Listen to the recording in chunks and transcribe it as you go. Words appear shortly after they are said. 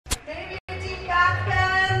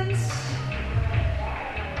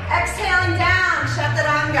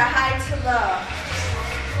low.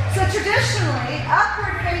 So traditionally,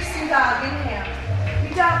 upward facing dog, inhale.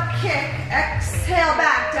 You don't kick, exhale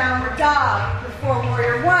back, downward dog before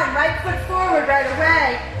warrior one. Right foot forward right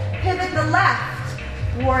away. Pivot the left,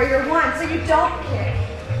 warrior one. So you don't kick.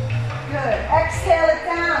 Good. Exhale it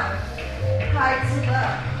down. High to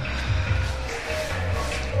low.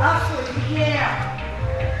 Upward, inhale.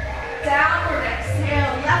 Downward,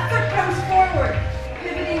 exhale. Left foot comes forward.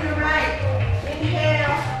 Pivoting to right.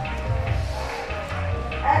 Inhale.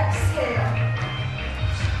 Exhale.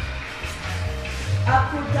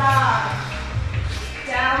 Upward dog.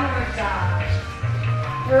 Downward dog.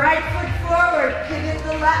 Right foot forward. Pivot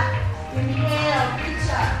the left. Inhale. Reach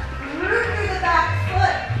up. Root through the back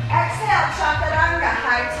foot. Exhale. Chaturanga.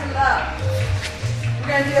 High to low. We're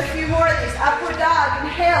going to do a few more of these. Upward dog.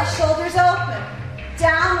 Inhale. Shoulders open.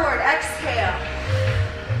 Downward. Exhale.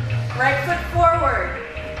 Right foot forward.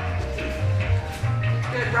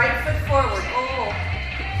 Good. Right foot forward. Oh.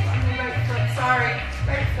 Right foot. Sorry.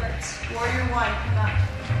 Right foot. Warrior one. Come on.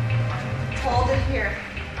 Hold it here.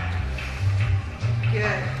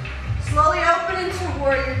 Good. Slowly open into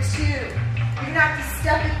warrior two. You're going to have to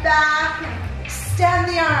step it back and extend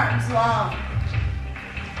the arms long.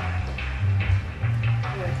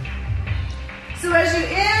 Good. So as you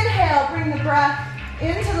inhale, bring the breath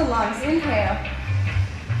into the lungs. Inhale.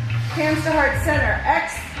 Hands to heart center.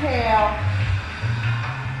 Exhale.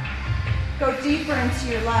 Go deeper into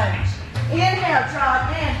your lunge. Inhale, draw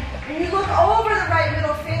it in. And you look over the right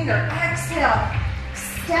middle finger. Exhale.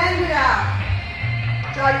 Extend it out.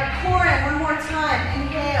 Draw your core in one more time.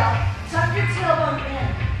 Inhale. Tuck your tailbone in.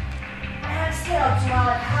 Exhale,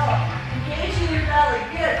 draw it out. Engaging your belly.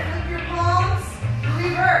 Good. Flip your palms.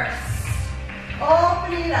 Reverse.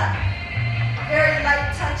 Open it up. Very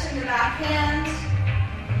light touch in the back hand.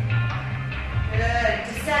 Good.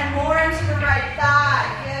 Descend more into the right thigh.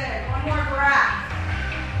 Good. One more breath.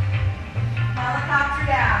 Helicopter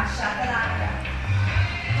down. Chaturanga.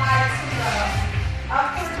 High to low.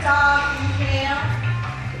 Upward dog. Inhale.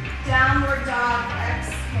 Downward dog.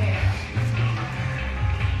 Exhale.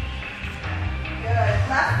 Good.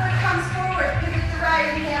 Left foot comes forward. Pivot the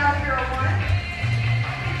right. Inhale. Hero one.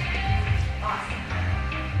 Awesome.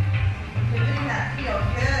 Pivoting that heel.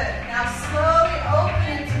 Good. Now slowly open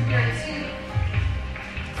into hero two.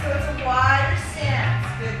 So it's a wider stance.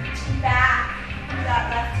 Good. Reaching back through that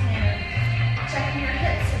left hand. Checking your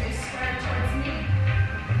hips so they square towards me.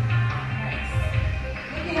 Nice.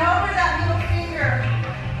 Looking over that middle finger.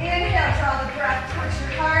 Inhale, draw the breath towards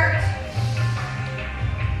your heart.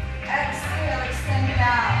 Exhale, extend it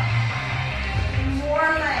out. More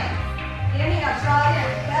length. Inhale, draw it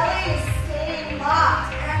in. Belly is staying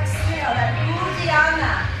locked. Exhale, that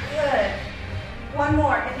Uddiyana. Good. One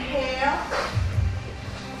more. Inhale.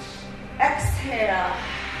 Exhale.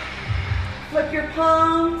 Flip your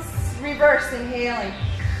palms. Reverse, inhaling.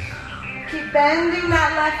 Keep bending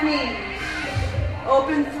that left knee.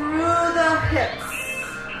 Open through the hips.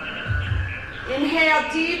 Inhale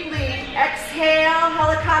deeply. Exhale,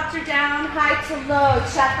 helicopter down, high to low,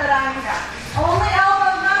 chaturanga. Only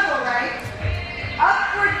elbow level, right?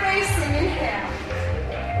 Upward facing, inhale.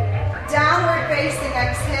 Downward facing,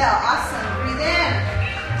 exhale. Awesome. Breathe in.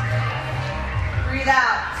 Breathe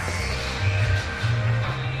out.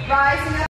 Rising up.